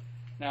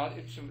 Now,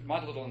 it's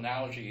my little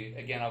analogy,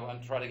 again, I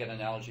want to try to get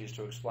analogies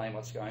to explain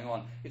what's going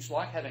on. It's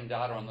like having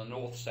data on the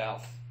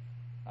north-south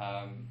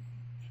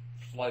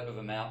slope of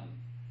a mountain.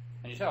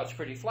 And you tell it's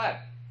pretty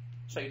flat.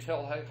 So you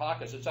tell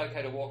hikers it's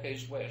okay to walk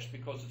east-west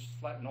because it's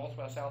flat, north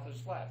by south is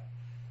flat.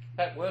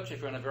 That works if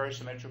you're in a very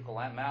symmetrical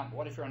mountain.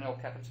 What if you're in El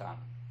Capitan?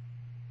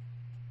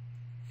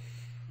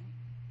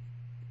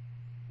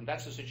 And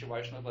that's the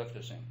situation that left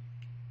us in.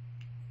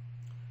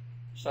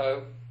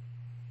 So,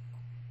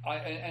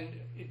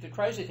 the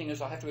crazy thing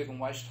is I have to even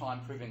waste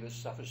time proving this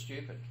stuff is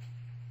stupid.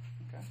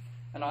 Okay?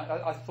 And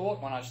I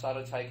thought when I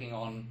started taking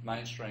on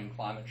mainstream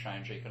climate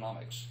change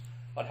economics,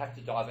 I'd have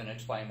to dive in and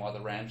explain why the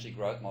Ramsey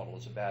growth model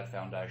is a bad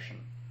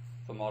foundation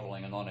for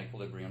modelling a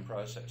non-equilibrium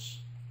process.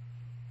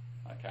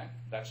 Okay,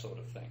 that sort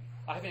of thing.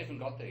 I haven't even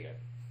got there yet.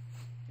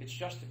 It's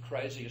just the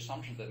crazy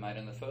assumptions they've made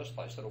in the first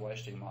place that are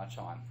wasting my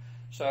time.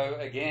 So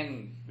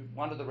again,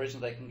 one of the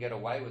reasons they can get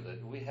away with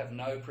it, we have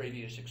no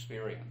previous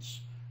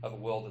experience of a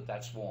world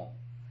that's warm.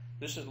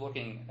 This is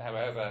looking,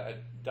 however,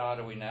 at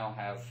data we now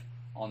have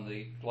on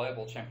the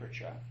global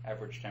temperature,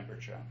 average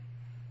temperature,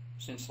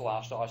 since the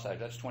last ice age.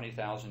 That's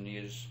 20,000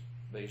 years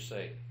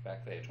BC,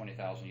 back there,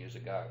 20,000 years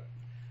ago.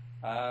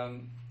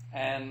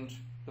 And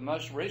the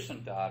most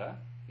recent data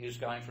is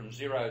going from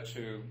 0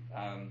 to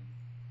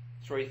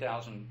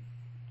 2000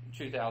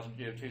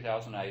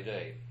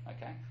 AD.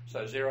 Okay,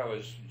 so 0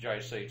 is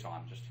JC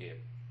time, just here,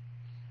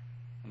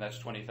 and that's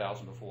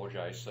 20,000 before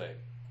JC.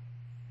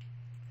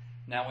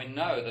 Now we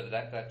know that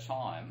at that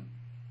time,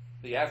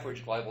 the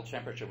average global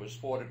temperature was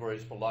 4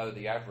 degrees below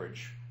the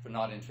average from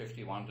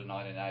 1951 to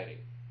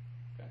 1980.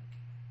 Okay?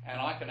 And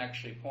I can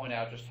actually point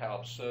out just how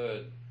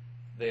absurd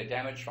their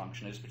damage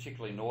function is,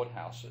 particularly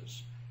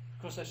Nordhaus's,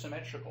 because they're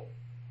symmetrical.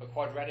 A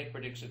quadratic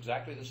predicts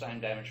exactly the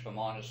same damage for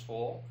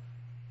 -4,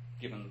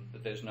 given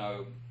that there's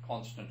no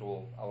constant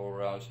or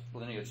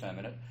linear term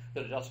in it,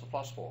 that it does for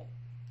 +4.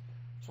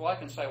 So I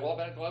can say, well,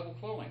 about global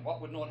cooling, what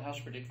would Nordhaus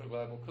predict for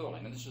global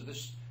cooling? And this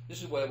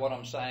is where what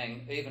I'm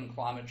saying, even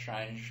climate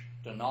change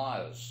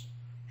deniers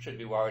should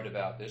be worried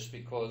about this,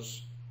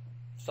 because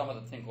some of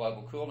them think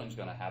global cooling is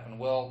going to happen.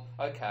 Well,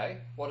 okay,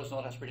 what does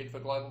Nordhaus predict for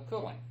global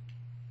cooling?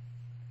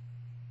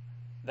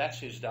 That's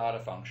his data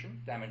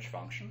function, damage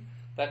function.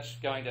 That's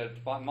going to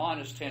by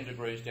 -10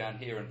 degrees down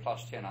here and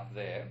 +10 up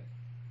there.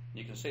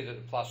 You can see that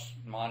the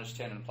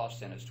 -10 and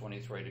 +10 is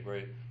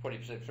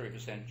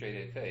 23%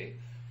 GDP.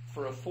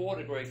 For a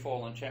 4-degree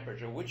fall in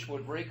temperature, which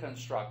would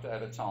reconstruct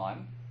over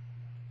time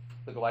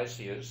the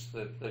glaciers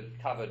that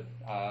covered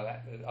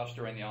us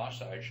during the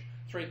Ice Age,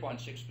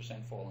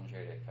 3.6% fall in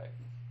GDP.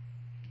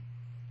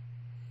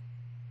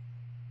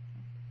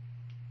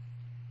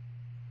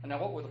 And now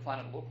what would the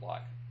planet look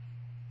like?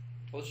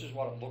 Well, this is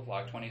what it looked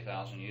like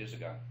 20,000 years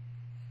ago.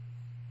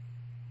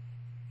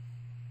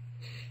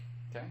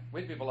 Okay,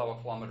 we'd be below a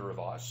kilometre of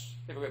ice.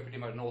 Everywhere pretty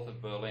much north of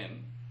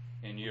Berlin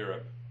in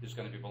Europe is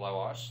going to be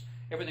below ice.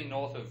 Everything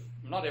north of,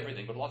 not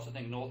everything, but lots of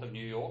things north of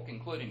New York,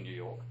 including New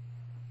York,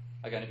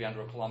 are going to be under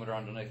a kilometre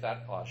underneath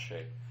that ice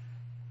sheet.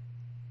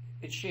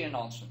 It's sheer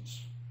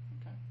nonsense.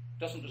 Okay?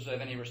 Doesn't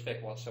deserve any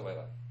respect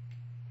whatsoever.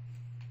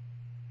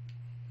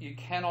 You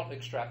cannot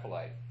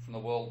extrapolate from the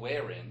world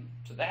we're in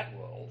to that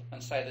world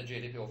and say the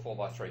GDP will fall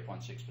by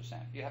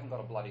 3.6%. You haven't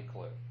got a bloody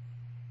clue.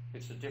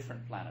 It's a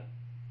different planet,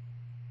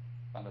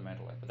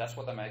 fundamentally. But that's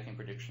what they're making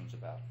predictions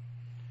about.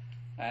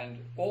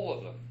 And all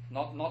of them,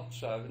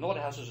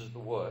 Nordhaus's is the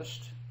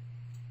worst,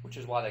 which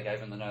is why they gave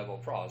him the Nobel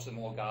Prize. The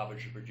more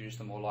garbage you produce,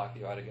 the more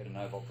likely you are to get a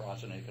Nobel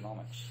Prize in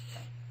economics.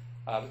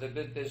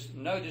 There's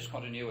no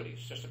discontinuity.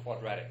 It's just a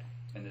quadratic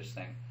in this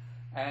thing.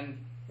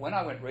 And when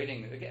I went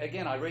reading,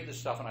 again, I read this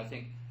stuff and I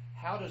think,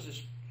 how does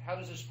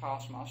this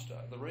pass muster?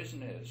 The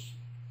reason is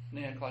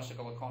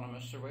neoclassical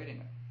economists are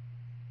reading it.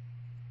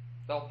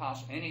 They'll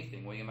pass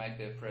anything where you make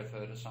their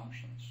preferred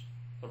assumptions.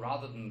 But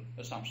rather than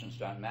assumptions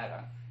don't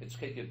matter, it's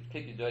keep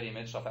your dirty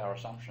mitts off our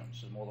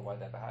assumptions is more the way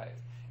they behave.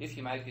 If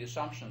you make the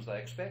assumptions they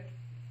expect,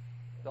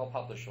 they'll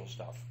publish your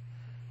stuff.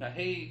 Now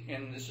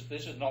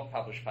this is not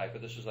published paper.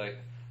 This is a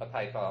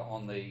paper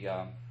on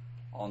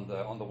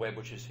the web,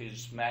 which is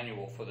his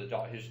manual for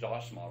his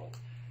dice model.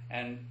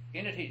 And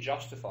in it he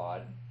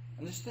justified,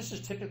 and this is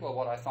typical of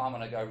what I find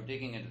when I go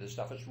digging into this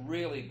stuff, it's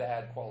really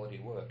bad quality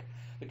work.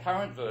 The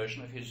current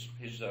version of his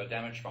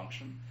damage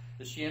function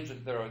assumes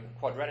that there are a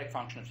quadratic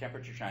function of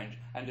temperature change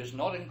and does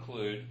not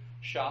include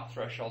sharp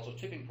thresholds or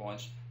tipping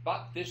points,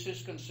 but this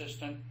is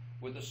consistent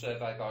with the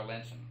survey by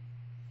Lenton.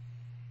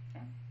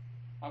 Okay?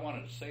 I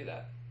wanted to see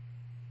that.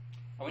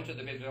 I went to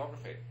the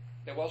bibliography.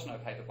 There was no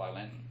paper by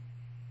Lenton.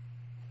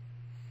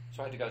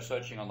 So I had to go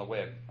searching on the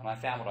web, and I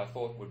found what I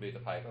thought would be the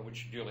paper,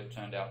 which duly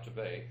turned out to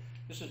be.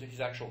 This is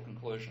his actual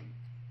conclusion.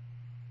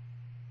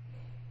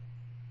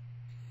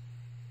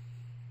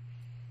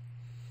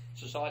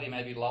 Society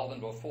may be lulled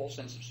into a false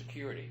sense of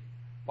security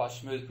by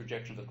smooth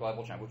projections of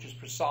global change, which is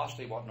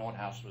precisely what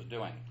Nordhaus was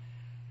doing.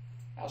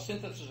 Our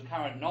synthesis of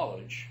current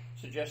knowledge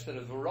suggests that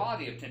a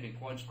variety of tipping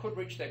points could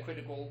reach their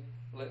critical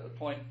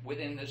point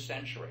within this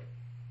century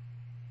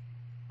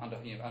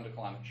under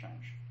climate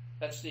change.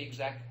 That's the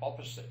exact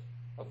opposite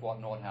of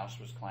what Nordhaus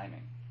was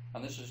claiming.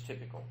 And this is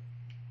typical.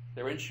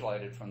 They're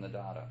insulated from the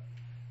data.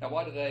 Now,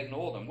 why do they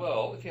ignore them?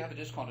 Well, if you have a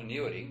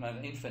discontinuity,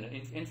 an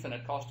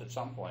infinite cost at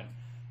some point,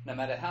 no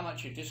matter how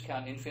much you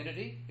discount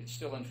infinity, it's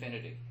still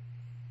infinity.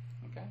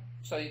 Okay?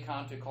 So you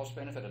can't do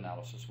cost-benefit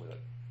analysis with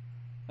it.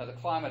 Now, the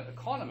climate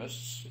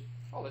economists,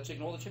 let's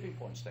ignore the tipping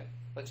points then.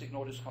 Let's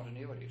ignore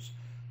discontinuities.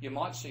 You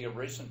might see a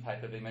recent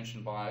paper being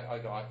mentioned by a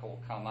guy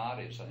called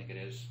Kalmadis, I think it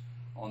is,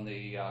 on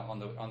the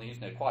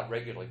internet, quite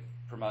regularly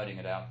promoting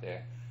it out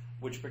there,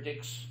 which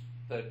predicts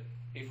that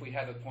if we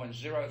have a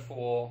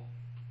 0.04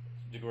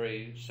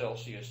 degree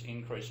Celsius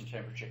increase in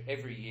temperature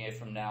every year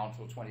from now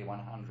until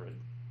 2100,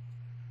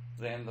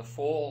 then the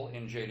fall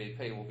in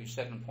GDP will be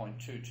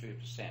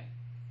 7.22%.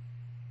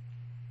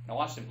 Now,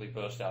 I simply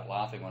burst out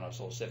laughing when I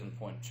saw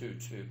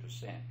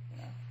 7.22%.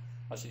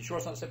 I said, "You sure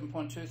it's not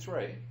 7.23?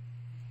 Okay.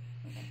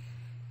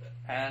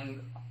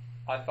 And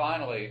I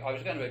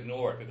was going to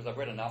ignore it because I've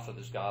read enough of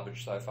this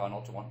garbage so far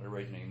not to want to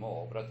read any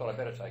more, but I thought I'd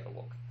better take a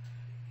look.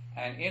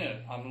 And in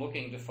it, I'm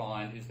looking to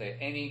find, is there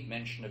any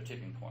mention of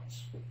tipping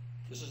points?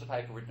 This is a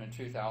paper written in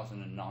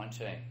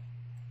 2019.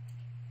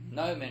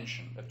 No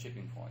mention of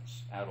tipping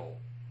points at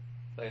all.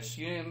 They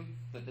assume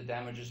that the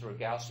damages are a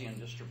Gaussian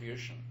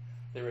distribution.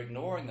 They're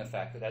ignoring the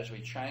fact that as we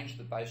change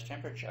the base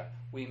temperature,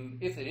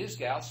 if it is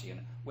Gaussian,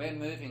 we're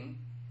moving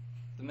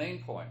the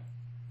mean point.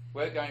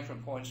 We're going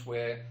from points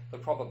where the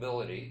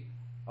probability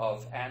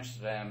of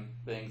Amsterdam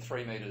being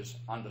 3 metres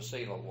under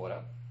sea level water,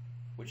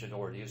 which it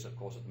already is, of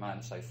course, at the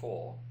moment, say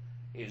 4,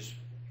 is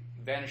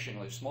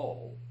vanishingly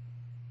small,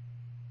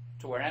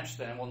 to where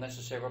Amsterdam will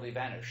necessarily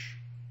vanish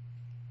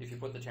if you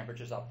put the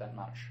temperatures up that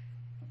much.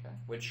 Okay?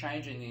 We're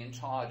changing the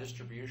entire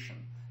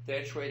distribution.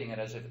 They're treating it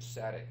as if it's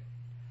static.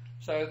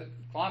 So the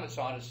climate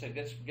scientists said,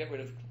 let's get rid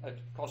of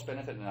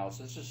cost-benefit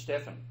analysis. This is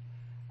Stefan,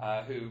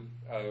 who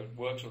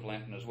works with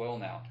Lenton as well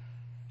now.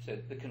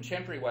 Said, the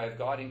contemporary way of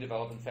guiding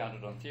development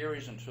founded on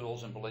theories and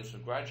tools and beliefs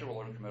of gradual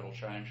or incremental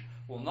change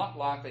will not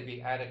likely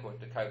be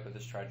adequate to cope with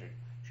this tragic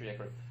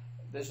trajectory.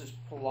 This is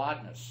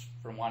politeness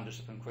from one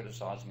discipline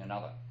criticising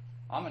another.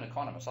 I'm an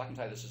economist. I can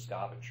tell you this is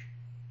garbage.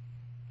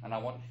 And I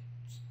want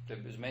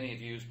as many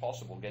of you as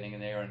possible getting in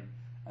there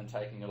and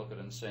taking a look at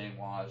it and seeing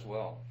why as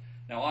well.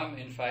 Now, I'm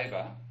in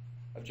favour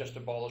of just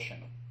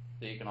abolishing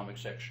the economic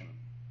section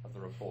of the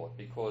report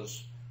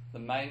because the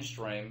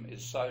mainstream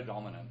is so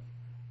dominant,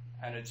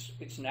 and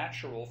it's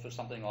natural for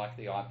something like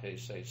the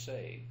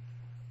IPCC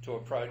to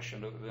approach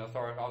an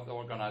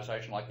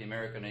organisation like the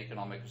American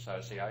Economic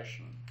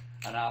Association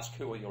and ask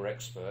who are your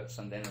experts,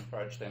 and then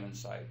approach them and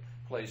say,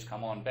 please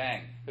come on,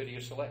 bang, who do you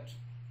select?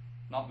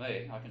 Not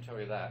me, I can tell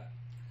you that.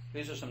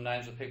 These are some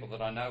names of people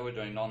that I know are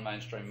doing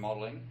non-mainstream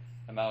modelling.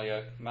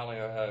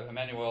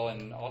 Emmanuel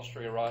in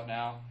Austria right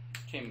now.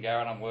 Tim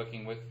Garrett I'm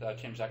working with.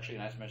 Tim's actually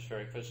an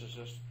atmospheric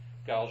physicist.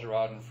 Gail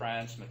Girard in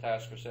France.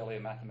 Matthias Griselli, a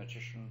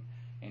mathematician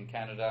in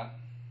Canada.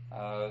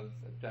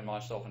 And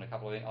myself and a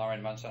couple of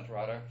Irene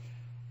Monsanto.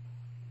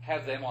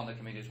 Have them on the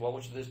committee as well,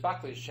 which there's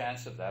Buckley's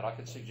chance of that. I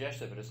could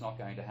suggest it, but it's not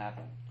going to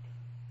happen.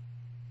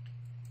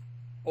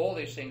 All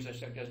these things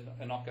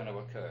are not going to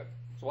occur.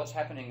 So what's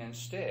happening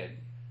instead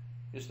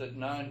is that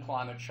known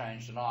climate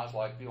change deniers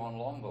like Bjorn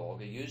Lomborg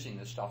are using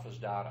this stuff as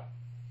data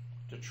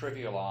to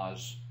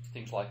trivialise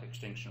things like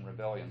Extinction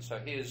Rebellion. So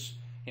here's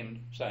him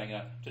saying,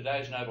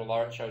 today's Nobel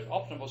laureate shows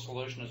optimal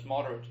solution is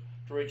moderate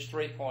to reach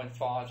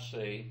 3.5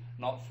 C,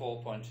 not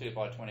 4.2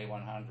 by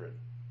 2100.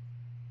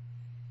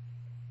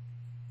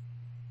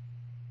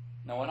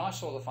 Now, when I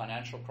saw the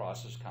financial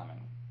crisis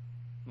coming,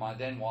 my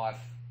then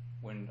wife,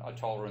 when I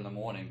told her in the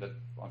morning that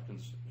I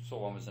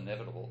saw one was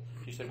inevitable,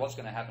 she said, what's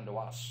going to happen to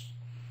us?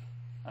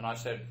 And I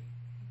said,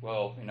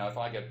 well, if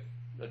I get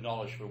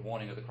acknowledged for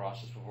warning of the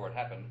crisis before it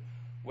happened,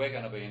 we're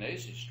going to be in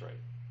easy street.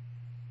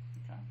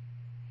 Okay?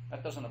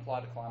 That doesn't apply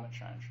to climate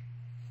change.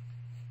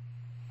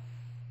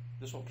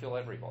 This will kill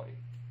everybody,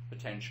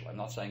 potentially. I'm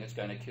not saying it's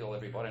going to kill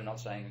everybody. I'm not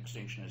saying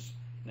extinction is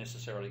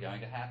necessarily going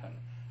to happen.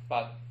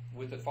 But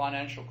with the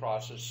financial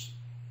crisis,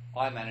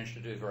 I managed to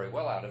do very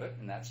well out of it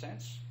in that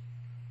sense.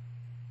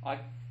 I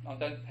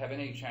don't have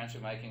any chance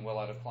of making well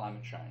out of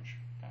climate change.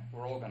 Okay?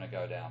 We're all going to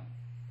go down.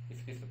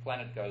 If the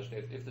planet goes,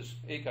 if this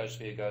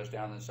ecosphere goes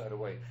down, then so do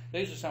we.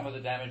 These are some of the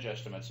damage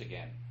estimates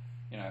again.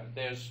 You know,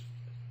 there's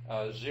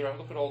 0.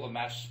 Look at all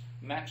the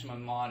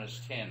maximum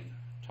 -10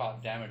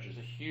 type damages,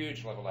 a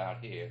huge level out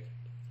here.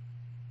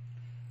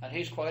 And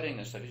he's quoting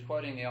this. He's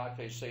quoting the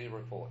IPC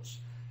reports.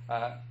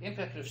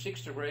 Impact of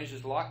 6 degrees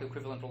is likely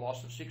equivalent to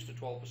loss of 6 to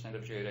 12%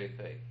 of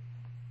GDP.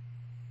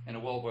 In a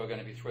world where we're going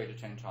to be 3 to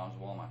 10 times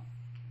warmer.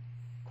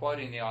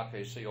 Quoting the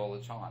IPC all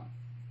the time.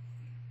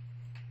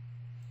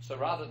 So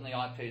rather than the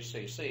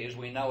IPCC, as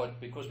we know it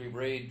because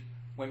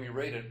when we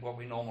read it, what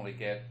we normally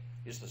get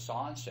is the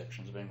science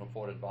sections being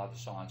reported by the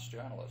science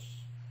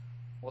journalists.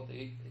 What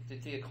the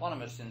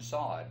economists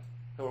inside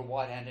who are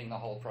white-handing the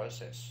whole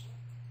process.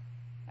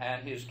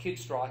 And his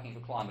kids striking for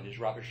climate is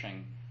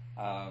rubbishing,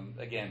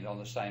 again, on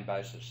the same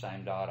basis,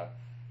 same data.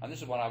 And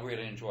this is what I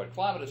really enjoyed.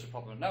 Climate is a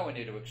problem nowhere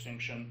near to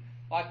extinction.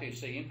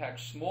 IPC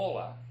impacts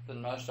smaller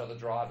than most other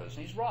drivers.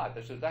 And he's right.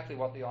 That's exactly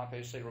what the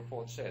IPC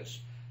report says.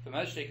 For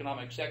most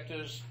economic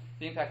sectors,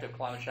 the impact of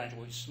climate change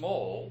will be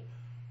small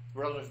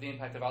relative to the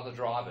impact of other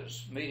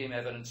drivers. Medium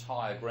evidence,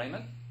 high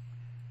agreement.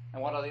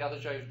 And what are the other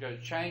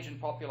drivers? Change in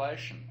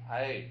population,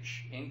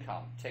 age,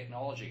 income,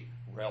 technology,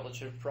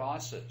 relative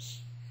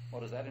prices.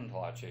 What does that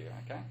imply to you?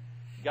 Okay?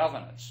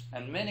 Governance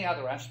and many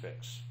other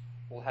aspects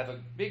will have a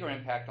bigger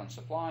impact on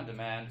supply and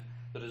demand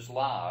that is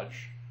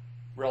large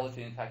relative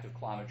to the impact of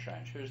climate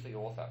change. Who's the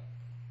author?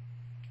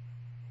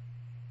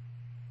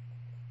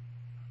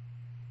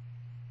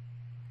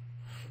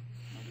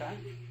 Okay?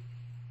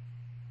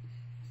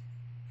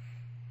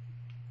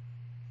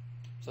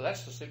 So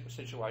that's the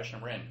situation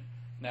we're in.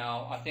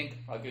 Now, I think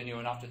I've given you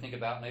enough to think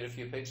about. Need a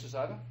few pizzas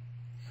over?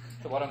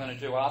 So what I'm going to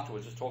do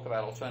afterwards is talk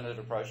about alternative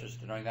approaches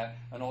to doing that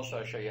and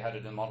also show you how to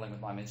do modelling with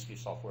my Minsky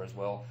software as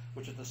well,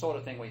 which is the sort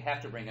of thing we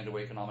have to bring into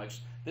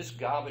economics. This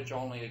garbage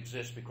only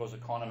exists because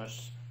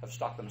economists have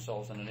stuck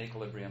themselves in an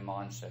equilibrium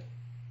mindset.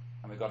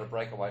 And we've got to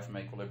break away from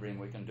equilibrium.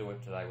 We can do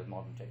it today with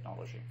modern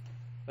technology.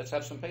 Let's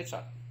have some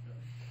pizza.